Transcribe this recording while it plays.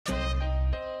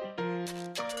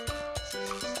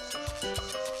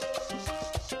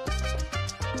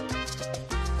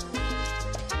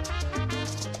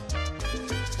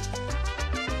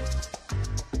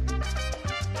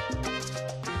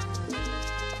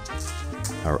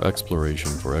Our exploration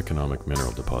for economic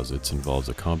mineral deposits involves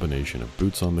a combination of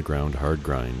boots-on-the-ground hard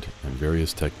grind and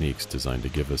various techniques designed to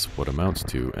give us what amounts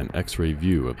to an X-ray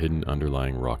view of hidden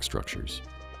underlying rock structures.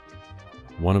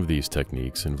 One of these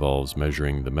techniques involves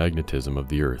measuring the magnetism of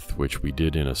the Earth, which we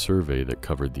did in a survey that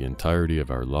covered the entirety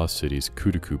of our Lost Cities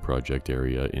Cutucu Project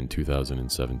area in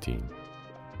 2017.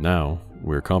 Now,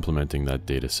 we're complementing that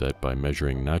dataset by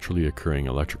measuring naturally occurring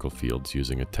electrical fields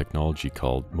using a technology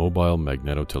called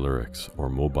MobileMT, or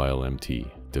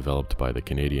MobileMT, developed by the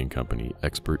Canadian company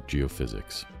Expert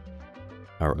Geophysics.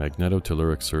 Our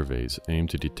MagnetoTellurics surveys aim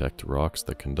to detect rocks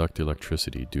that conduct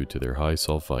electricity due to their high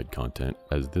sulphide content,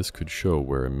 as this could show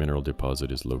where a mineral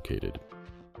deposit is located.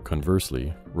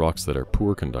 Conversely, rocks that are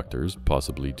poor conductors,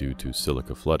 possibly due to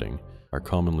silica flooding, are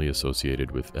commonly associated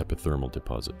with epithermal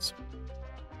deposits.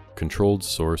 Controlled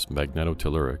source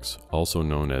MagnetoTellurics, also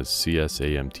known as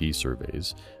CSAMT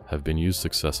surveys, have been used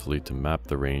successfully to map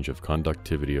the range of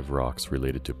conductivity of rocks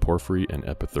related to porphyry and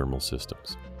epithermal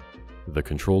systems. The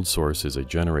controlled source is a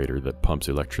generator that pumps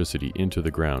electricity into the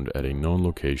ground at a known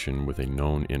location with a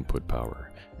known input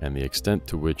power, and the extent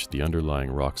to which the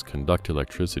underlying rocks conduct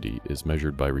electricity is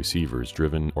measured by receivers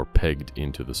driven or pegged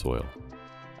into the soil.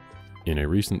 In a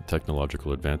recent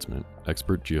technological advancement,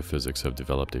 Expert Geophysics have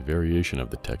developed a variation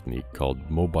of the technique called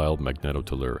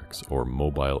MobileMT, or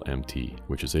MobileMT,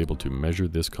 which is able to measure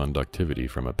this conductivity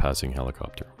from a passing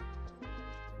helicopter.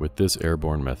 With this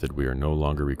airborne method, we are no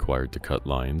longer required to cut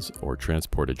lines or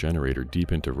transport a generator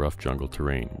deep into rough jungle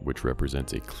terrain, which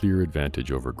represents a clear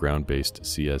advantage over ground-based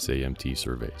CSAMT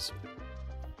surveys.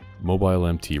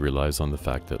 MobileMT relies on the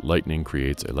fact that lightning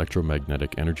creates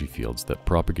electromagnetic energy fields that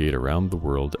propagate around the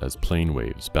world as plane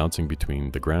waves bouncing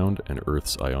between the ground and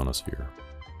Earth's ionosphere.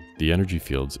 The energy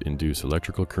fields induce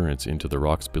electrical currents into the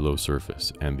rocks below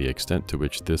surface, and the extent to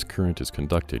which this current is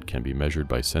conducted can be measured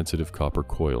by sensitive copper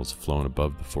coils flown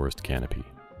above the forest canopy.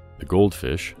 The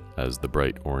goldfish, as the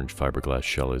bright orange fiberglass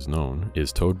shell is known,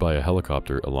 is towed by a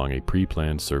helicopter along a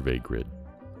pre-planned survey grid.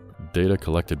 Data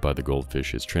collected by the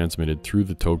goldfish is transmitted through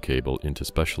the tow cable into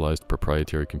specialized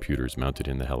proprietary computers mounted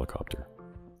in the helicopter.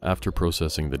 After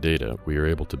processing the data, we are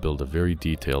able to build a very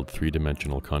detailed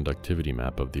three-dimensional conductivity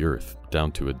map of the Earth,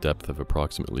 down to a depth of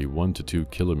approximately 1 to 2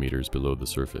 kilometers below the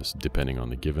surface, depending on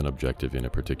the given objective in a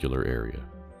particular area.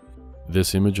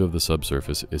 This image of the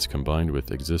subsurface is combined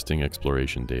with existing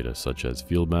exploration data such as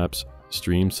field maps,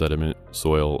 stream sediment,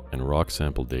 soil and rock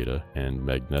sample data, and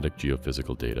magnetic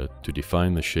geophysical data to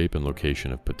define the shape and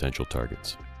location of potential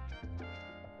targets.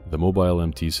 The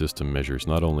MobileMT system measures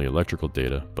not only electrical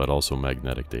data, but also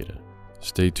magnetic data.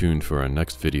 Stay tuned for our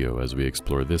next video as we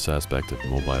explore this aspect of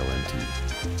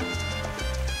MobileMT.